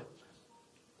Lord.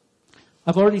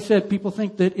 I've already said people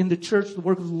think that in the church the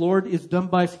work of the Lord is done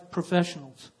by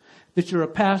professionals. That you're a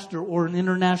pastor or an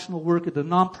international worker, a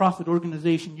non-profit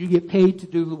organization, you get paid to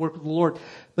do the work of the Lord.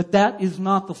 But that is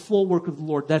not the full work of the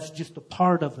Lord. That's just a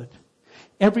part of it.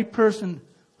 Every person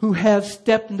who has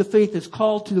stepped into faith is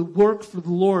called to work for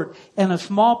the Lord. And a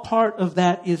small part of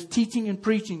that is teaching and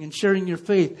preaching and sharing your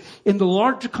faith. In the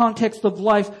larger context of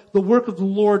life, the work of the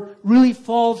Lord really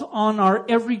falls on our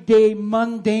everyday,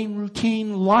 mundane,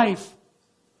 routine life.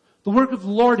 The work of the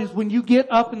Lord is when you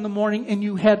get up in the morning and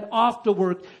you head off to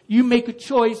work. You make a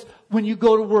choice when you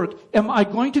go to work. Am I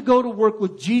going to go to work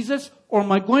with Jesus, or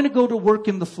am I going to go to work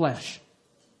in the flesh?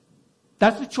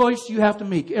 That's the choice you have to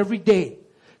make every day.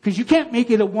 Because you can't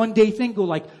make it a one-day thing. Go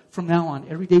like, from now on,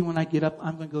 every day when I get up,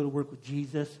 I'm going to go to work with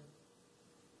Jesus.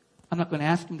 I'm not going to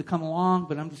ask Him to come along,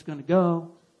 but I'm just going to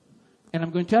go. And I'm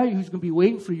going to tell you who's going to be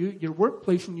waiting for you at your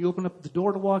workplace when you open up the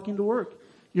door to walk into work.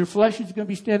 Your flesh is going to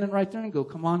be standing right there and go,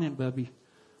 come on in, Bubby.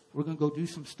 We're going to go do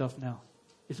some stuff now.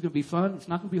 It's going to be fun. It's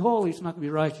not going to be holy. It's not going to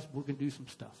be righteous. We're going to do some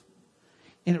stuff.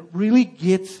 And it really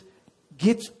gets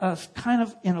us kind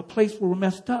of in a place where we're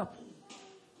messed up.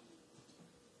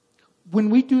 When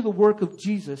we do the work of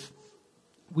Jesus,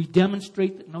 we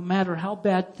demonstrate that no matter how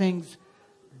bad things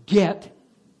get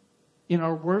in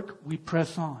our work, we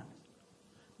press on.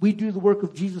 We do the work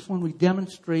of Jesus when we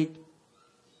demonstrate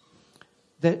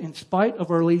that in spite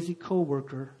of our lazy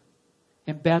coworker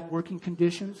and bad working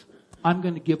conditions, I'm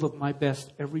going to give of my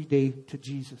best every day to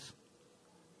Jesus.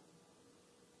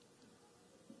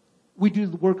 We do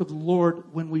the work of the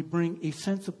Lord when we bring a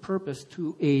sense of purpose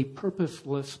to a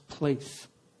purposeless place.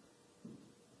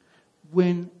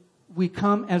 When we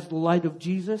come as the light of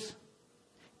Jesus,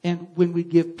 and when we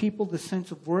give people the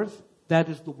sense of worth, that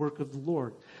is the work of the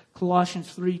Lord.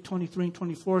 Colossians 3:23 and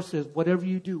 24 says, whatever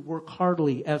you do, work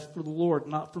heartily as for the Lord,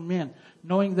 not for men,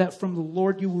 knowing that from the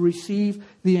Lord you will receive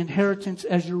the inheritance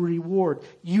as your reward.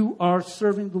 You are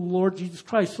serving the Lord Jesus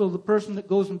Christ. So the person that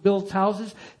goes and builds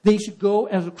houses, they should go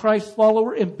as a Christ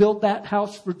follower and build that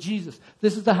house for Jesus.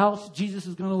 This is the house Jesus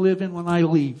is going to live in when I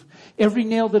leave. Every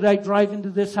nail that I drive into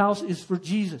this house is for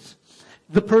Jesus.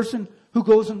 The person who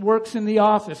goes and works in the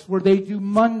office where they do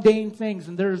mundane things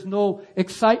and there is no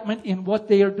excitement in what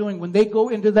they are doing. When they go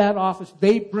into that office,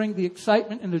 they bring the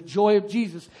excitement and the joy of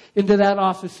Jesus into that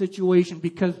office situation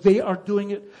because they are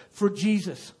doing it for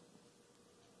Jesus.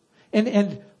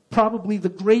 And probably the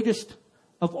greatest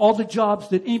of all the jobs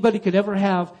that anybody could ever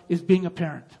have is being a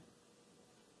parent.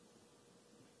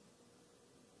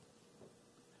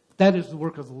 That is the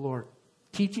work of the Lord.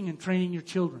 Teaching and training your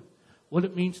children what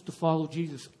it means to follow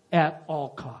Jesus at all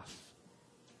costs.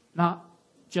 Not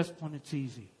just when it's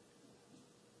easy.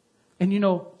 And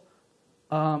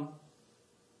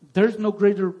there's no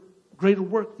greater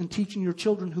work than teaching your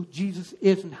children who Jesus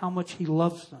is and how much He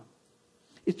loves them.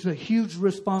 It's a huge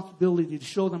responsibility to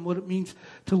show them what it means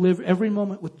to live every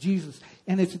moment with Jesus.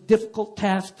 And it's a difficult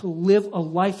task to live a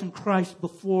life in Christ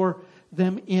before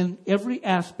them in every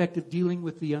aspect of dealing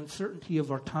with the uncertainty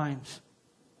of our times.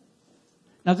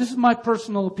 Now, this is my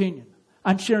personal opinion.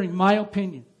 I'm sharing my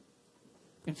opinion.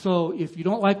 And so if you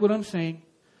don't like what I'm saying,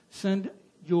 send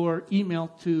your email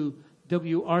to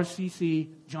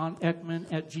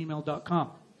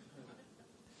wrccjohneckman@gmail.com.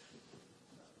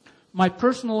 My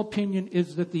personal opinion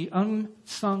is that the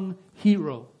unsung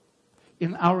hero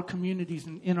in our communities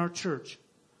and in our church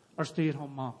are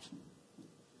stay-at-home moms.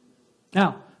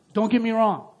 Now, don't get me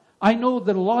wrong. I know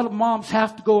that a lot of moms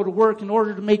have to go to work in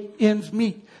order to make ends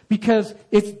meet because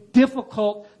it's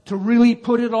difficult to really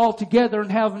put it all together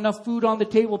and have enough food on the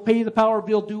table, pay the power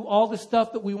bill, do all the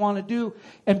stuff that we want to do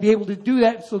and be able to do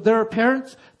that. So there are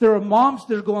parents, there are moms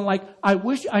that are going like, I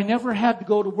wish I never had to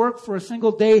go to work for a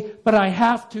single day, but I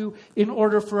have to in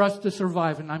order for us to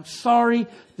survive. And I'm sorry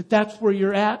that that's where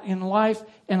you're at in life,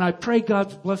 and I pray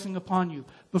God's blessing upon you.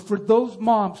 But for those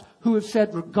moms who have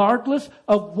said, regardless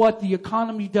of what the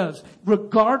economy does,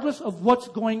 regardless of what's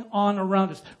going on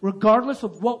around us, regardless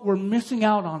of what we're missing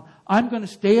out on, I'm going to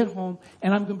stay at home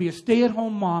and I'm going to be a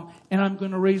stay-at-home mom and I'm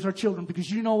going to raise our children. Because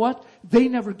you know what? They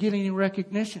never get any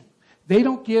recognition. They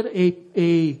don't get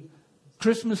a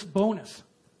Christmas bonus.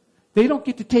 They don't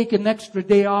get to take an extra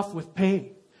day off with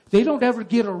pay. They don't ever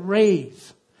get a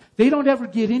raise. They don't ever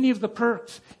get any of the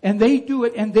perks. And they do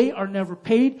it and they are never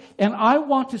paid. And I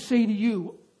want to say to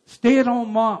you,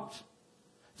 stay-at-home moms,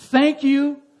 thank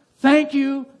you, thank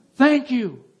you, thank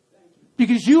you.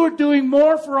 Because you are doing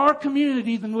more for our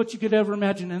community than what you could ever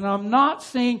imagine. And I'm not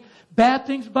saying bad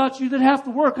things about you that have to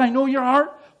work. I know your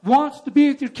heart wants to be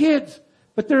with your kids.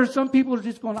 But there are some people who are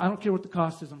just going, I don't care what the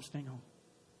cost is, I'm staying home.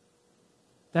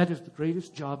 That is the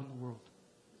greatest job in the world.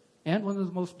 And one of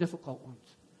the most difficult ones.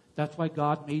 That's why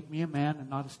God made me a man and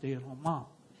not a stay-at-home mom.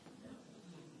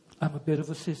 I'm a bit of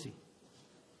a sissy.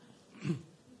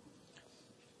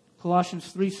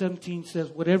 Colossians 3:17 says,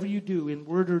 whatever you do in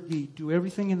word or deed, do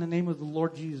everything in the name of the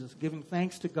Lord Jesus, giving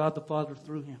thanks to God the Father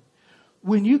through Him.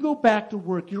 When you go back to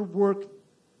work,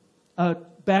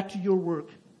 back to your work,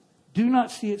 do not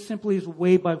see it simply as a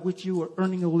way by which you are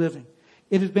earning a living.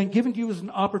 It has been given to you as an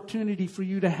opportunity for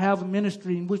you to have a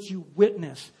ministry in which you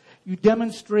witness. You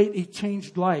demonstrate a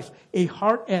changed life, a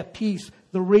heart at peace,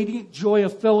 the radiant joy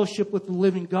of fellowship with the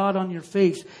living God on your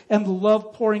face, and the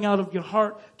love pouring out of your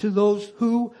heart to those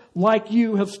who, like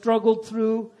you, have struggled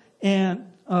through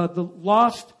and the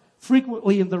lost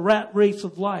frequently in the rat race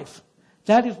of life.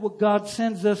 That is what God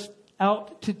sends us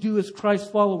out to do as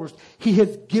Christ followers. He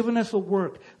has given us a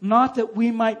work, not that we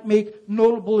might make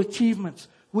notable achievements,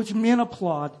 which men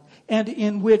applaud, and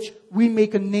in which we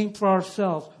make a name for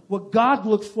ourselves. What God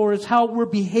looks for is how we're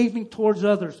behaving towards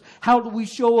others. How do we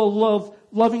show a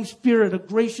loving spirit, a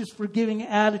gracious, forgiving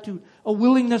attitude, a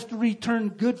willingness to return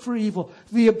good for evil,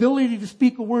 the ability to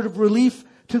speak a word of relief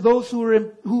to those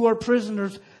who are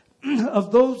prisoners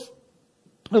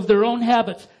of their own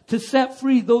habits, to set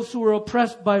free those who are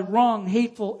oppressed by wrong,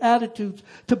 hateful attitudes,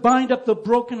 to bind up the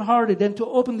brokenhearted, and to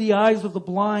open the eyes of the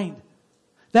blind.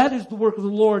 That is the work of the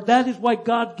Lord. That is why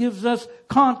God gives us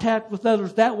contact with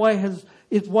others.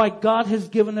 It's why God has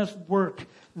given us work.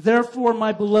 Therefore,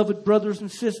 my beloved brothers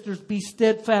and sisters, be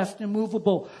steadfast,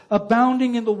 immovable,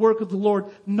 abounding in the work of the Lord,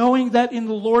 knowing that in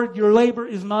the Lord your labor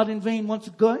is not in vain. Once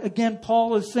again,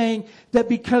 Paul is saying that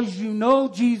because you know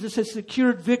Jesus has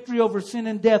secured victory over sin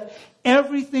and death,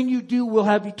 everything you do will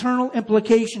have eternal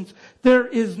implications. There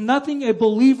is nothing a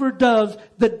believer does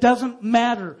that doesn't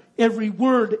matter. Every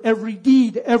word, every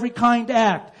deed, every kind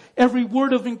act, every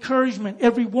word of encouragement,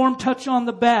 every warm touch on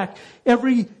the back,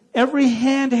 every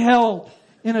hand held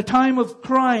in a time of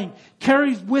crying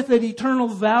carries with it eternal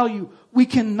value. We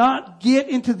cannot get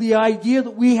into the idea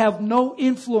that we have no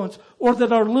influence or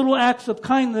that our little acts of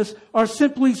kindness are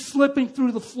simply slipping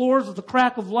through the floors of the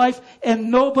crack of life and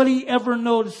nobody ever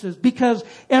notices. Because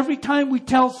every time we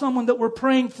tell someone that we're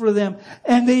praying for them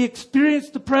and they experience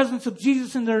the presence of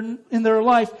Jesus in their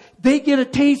life, they get a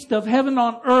taste of heaven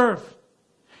on earth.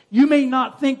 You may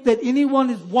not think that anyone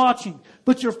is watching,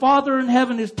 but your Father in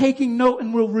heaven is taking note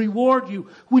and will reward you.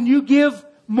 When you give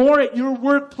more at your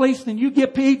workplace than you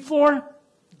get paid for,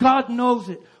 God knows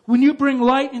it. When you bring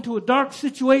light into a dark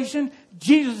situation,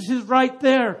 Jesus is right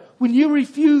there. When you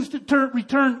refuse to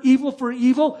return evil for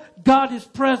evil, God is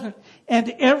present.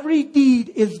 And every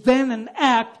deed is then an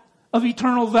act of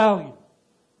eternal value.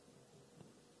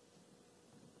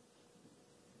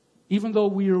 Even though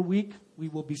we are weak, we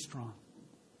will be strong.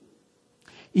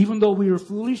 Even though we are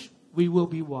foolish, we will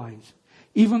be wise.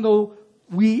 Even though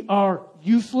we are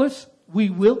useless, we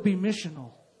will be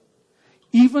missional.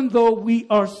 Even though we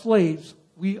are slaves,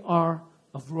 we are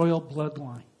of royal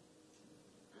bloodline.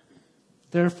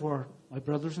 Therefore, my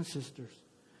brothers and sisters,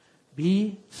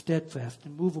 be steadfast,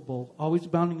 immovable, always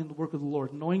abounding in the work of the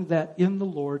Lord, knowing that in the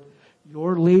Lord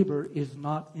your labor is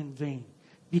not in vain.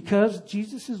 Because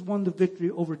Jesus has won the victory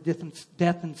over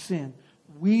death and sin,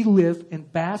 we live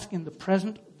and bask in the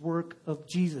present work of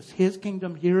Jesus, His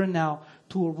kingdom here and now,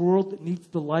 to a world that needs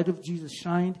the light of Jesus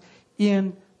shined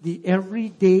in the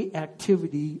everyday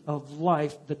activity of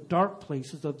life, the dark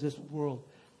places of this world.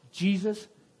 Jesus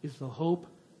is the hope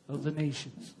of the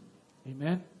nations.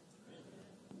 Amen?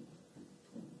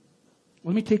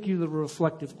 Let me take you to the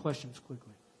reflective questions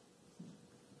quickly.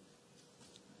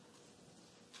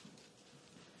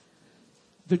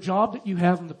 The job that you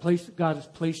have in the place that God has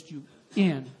placed you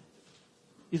in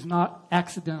is not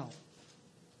accidental.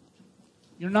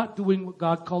 You're not doing what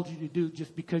God called you to do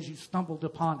just because you stumbled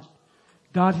upon it.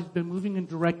 God has been moving and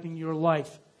directing your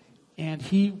life, and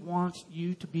He wants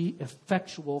you to be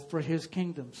effectual for His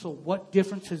kingdom. So what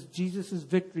difference has Jesus'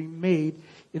 victory made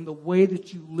in the way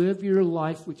that you live your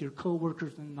life with your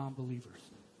coworkers and non-believers?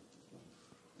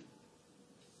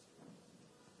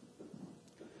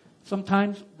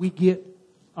 Sometimes we get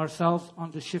ourselves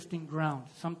onto shifting ground.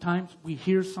 Sometimes we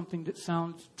hear something that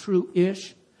sounds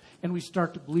true-ish, and we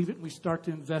start to believe it, and we start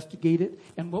to investigate it.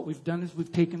 And what we've done is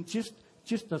we've taken just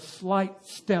a slight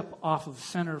step off of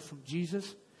center from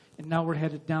Jesus, and now we're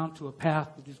headed down to a path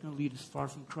that is going to lead us far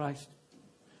from Christ.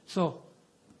 So,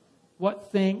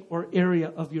 what thing or area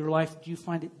of your life do you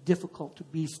find it difficult to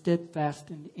be steadfast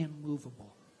and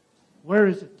immovable? Where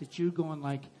is it that you're going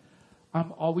like,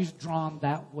 I'm always drawn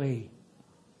that way?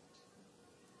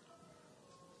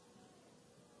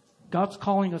 God's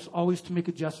calling us always to make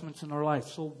adjustments in our life.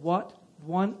 So what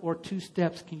 1 or 2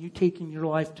 steps can you take in your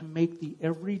life to make the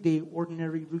everyday,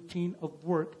 ordinary routine of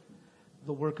work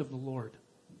the work of the Lord?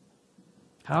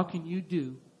 How can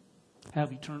you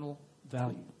have eternal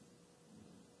value?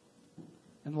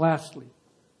 And lastly,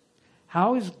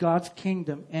 how is God's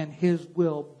kingdom and His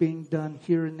will being done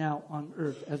here and now on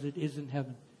earth as it is in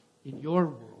heaven, in your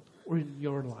world or in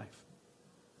your life?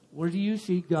 Where do you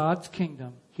see God's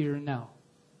kingdom here and now,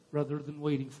 rather than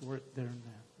waiting for it there and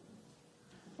then?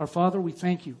 Our Father, we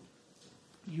thank you.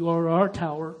 You are our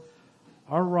tower,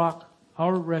 our rock,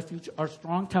 our refuge, our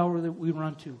strong tower that we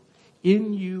run to.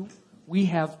 In you, we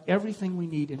have everything we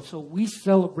need. And so we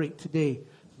celebrate today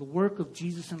the work of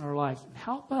Jesus in our lives. And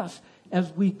help us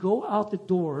as we go out the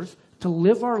doors to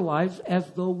live our lives as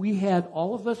though we had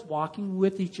all of us walking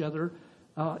with each other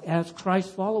as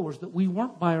Christ followers, that we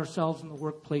weren't by ourselves in the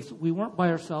workplace, that we weren't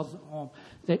by ourselves at home,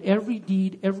 that every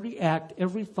deed, every act,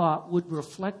 every thought would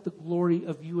reflect the glory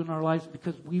of you in our lives,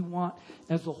 because we want,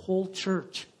 as a whole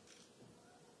church,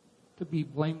 to be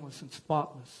blameless and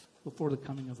spotless before the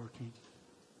coming of our King.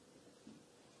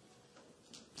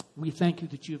 We thank you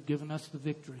that you have given us the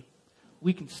victory.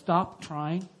 We can stop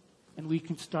trying and we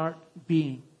can start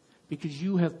being, because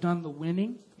you have done the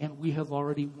winning and we have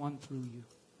already won through you.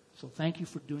 So thank you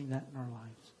for doing that in our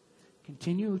lives.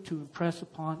 Continue to impress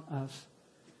upon us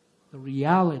the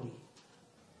reality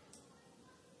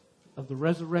of the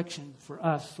resurrection for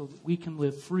us, so that we can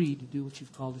live free to do what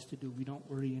you've called us to do. We don't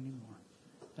worry anymore.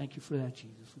 Thank you for that,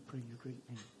 Jesus. We pray in your great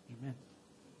name. Amen.